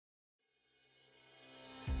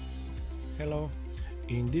Hello!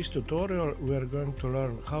 In this tutorial we are going to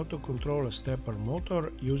learn how to control a stepper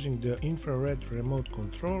motor using the infrared remote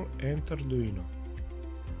control and Arduino.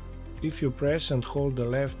 If you press and hold the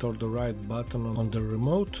left or the right button on the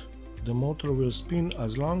remote, the motor will spin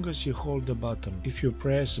as long as you hold the button. If you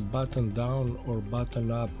press button down or button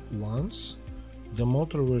up once, the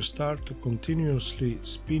motor will start to continuously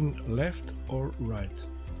spin left or right.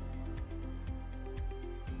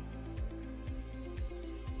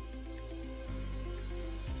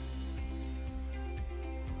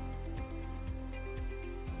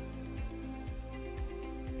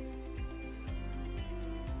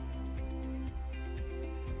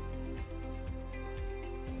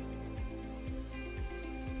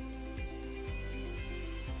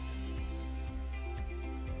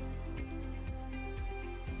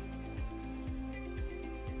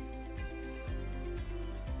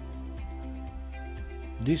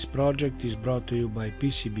 This project is brought to you by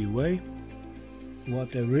PCBWay.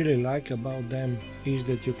 What I really like about them is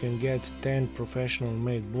that you can get 10 professional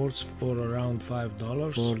made boards for around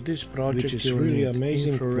 $5. For this project, which is really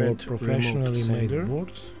amazing for professionally made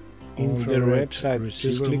boards. On their website,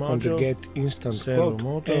 just click on the Get Instant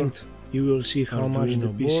Quote and you will see how much the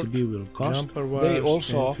PCB will cost. They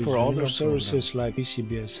also offer other services like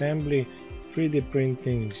PCB assembly, 3D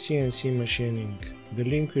printing, CNC machining. The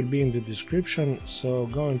link will be in the description, so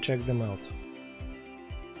go and check them out.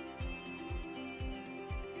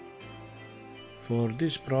 For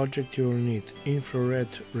this project you will need infrared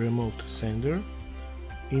remote sender,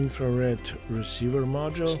 infrared receiver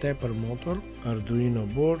module, stepper motor, Arduino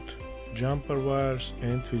board, jumper wires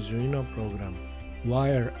and Visuino program.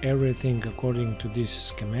 Wire everything according to this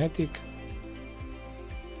schematic.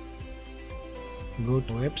 Go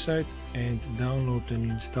to the website and download and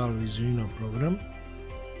install Visuino program.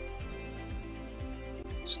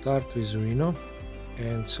 Start Visuino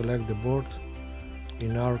and select the board.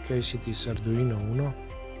 In our case it is Arduino Uno.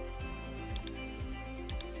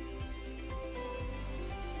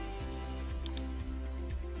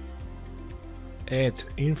 Add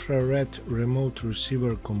infrared remote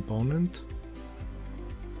receiver component.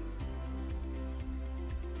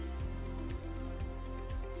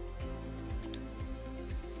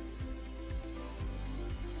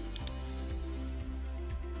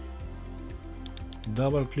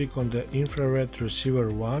 Double click on the infrared receiver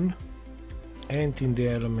 1 and in the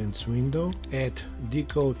elements window add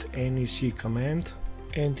decode NEC command,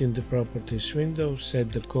 and in the properties window set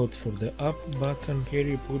the code for the up button. Here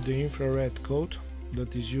you put the infrared code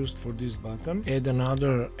that is used for this button. Add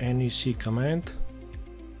another NEC command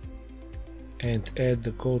and add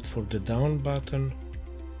the code for the down button.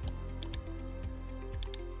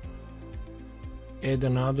 Add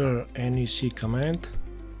another NEC command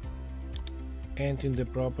and in the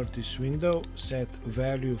properties window set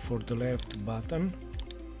value for the left button.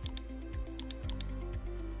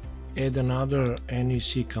 Add another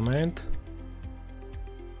NEC command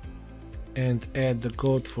and add the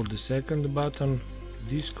code for the second button.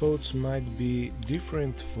 These codes might be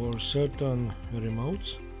different for certain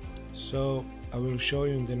remotes, so I will show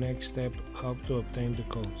you in the next step how to obtain the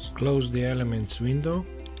codes. Close the elements window.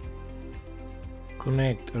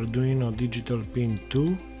 Connect Arduino digital pin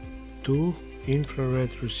 2 to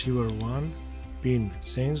infrared receiver 1 pin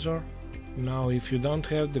sensor. Now if you don't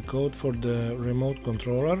have the code for the remote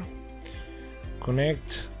controller,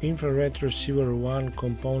 connect infrared receiver 1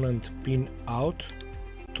 component pin out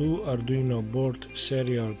to Arduino board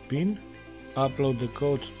serial pin, upload the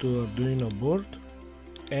code to Arduino board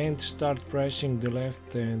and start pressing the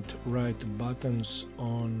left and right buttons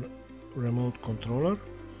on remote controller,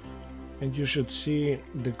 and you should see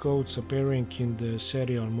the codes appearing in the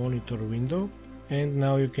serial monitor window. And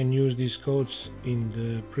now you can use these codes in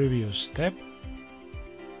the previous step.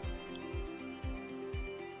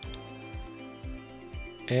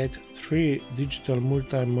 Add 3 digital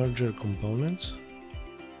multi-merger components.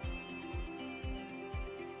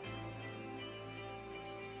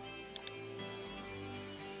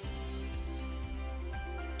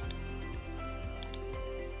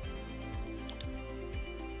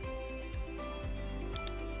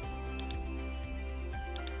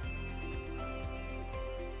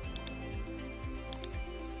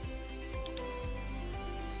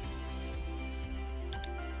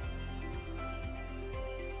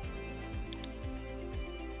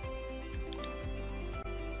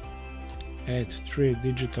 Add 3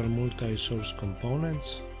 digital multi-source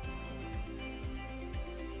components.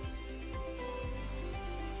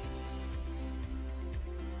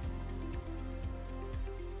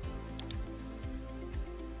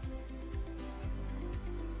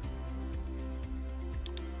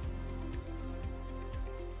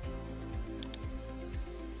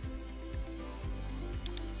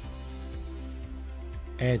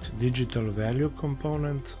 Add digital value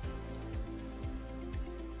component.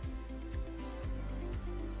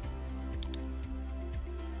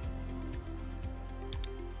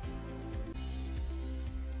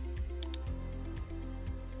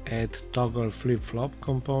 Add toggle flip-flop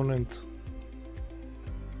component.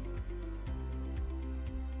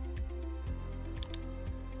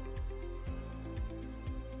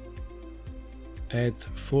 Add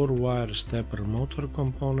 4-wire stepper motor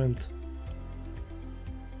component.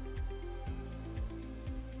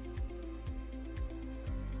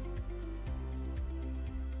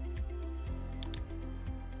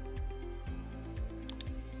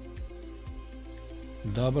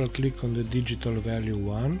 Double click on the digital value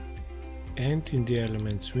 1 and in the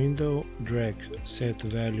elements window drag set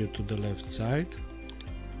value to the left side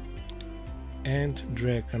and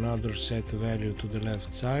drag another set value to the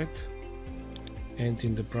left side, and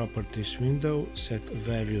in the properties window set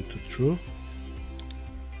value to true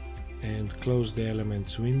and close the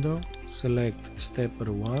elements window. Select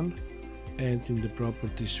stepper 1 and in the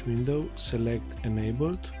properties window select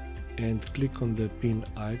enabled and click on the pin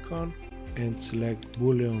icon and select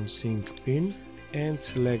boolean sync pin and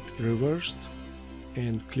select reversed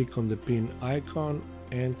and click on the pin icon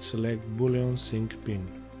and select boolean sync pin.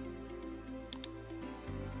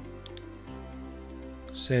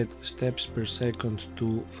 Set steps per second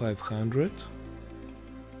to 500.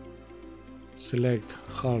 Select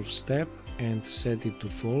half step and set it to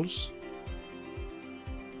false.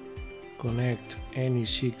 Connect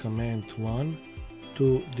NEC command 1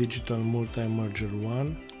 to digital multi-merger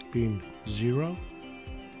 1 pin 0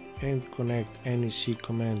 and connect NEC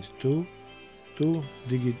command 2 to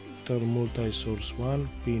digital multi-source 1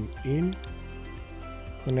 pin in.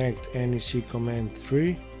 Connect NEC command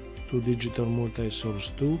 3 to digital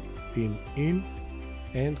multi-source 2 pin in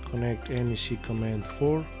and connect NEC command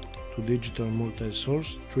 4 to digital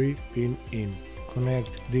multi-source 3 pin in.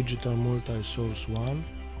 Connect digital multi-source 1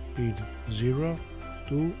 pin 0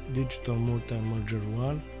 to digital multi-merger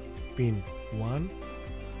 1 pin 1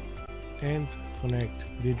 and connect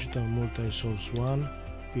digital multi-source 1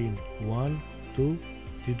 pin 1 to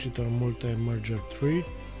digital multi-merger 3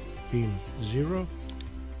 pin 0.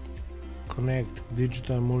 Connect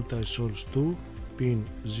digital multi-source 2 pin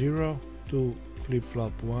 0 to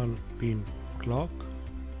flip-flop 1 pin clock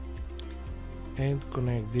and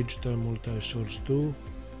connect digital multi-source 2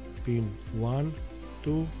 pin 1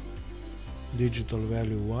 to digital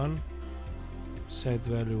value 1 set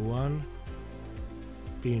value 1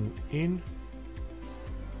 pin in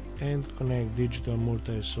and connect digital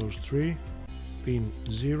multi-source 3 pin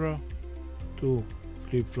 0 to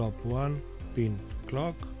flip-flop 1 pin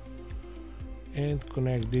clock and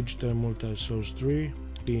connect digital multi-source 3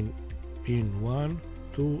 pin 1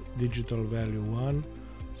 to digital value 1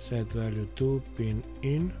 set value 2 pin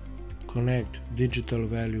in. Connect digital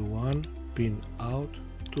value 1 pin out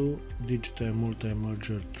to digital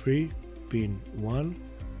multi-merger 3 pin 1.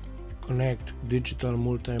 Connect digital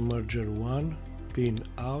multi-merger 1 pin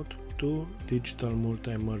out to digital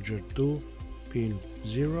multi-merger 2 pin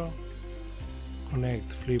 0.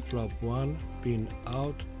 Connect flip-flop 1 pin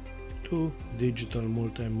out to digital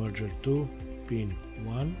multi-merger 2 pin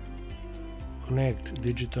 1. Connect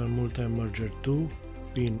digital multi-merger 2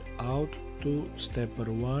 pin out to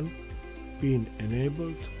stepper 1 pin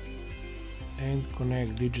enabled and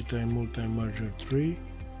connect digital multi-merger 3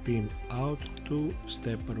 pin out to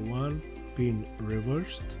stepper 1 pin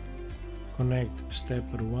reversed. Connect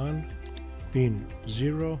stepper 1 pin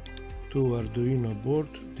 0 to Arduino board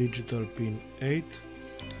digital pin 8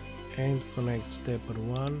 and connect stepper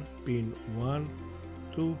 1 pin 1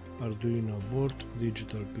 to Arduino board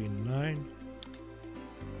digital pin 9.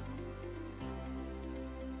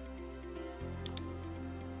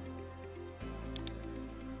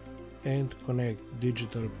 And connect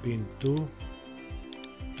digital pin 2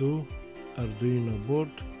 to Arduino board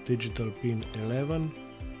digital pin 11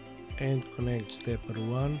 and connect stepper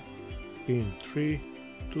 1 pin 3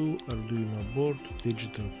 to Arduino board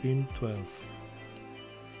digital pin 12.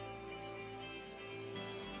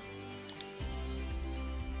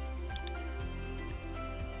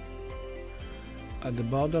 At the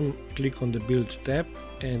bottom, click on the Build tab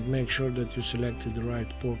and make sure that you selected the right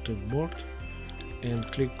ported board and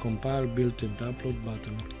click Compile, Build and Upload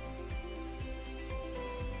button.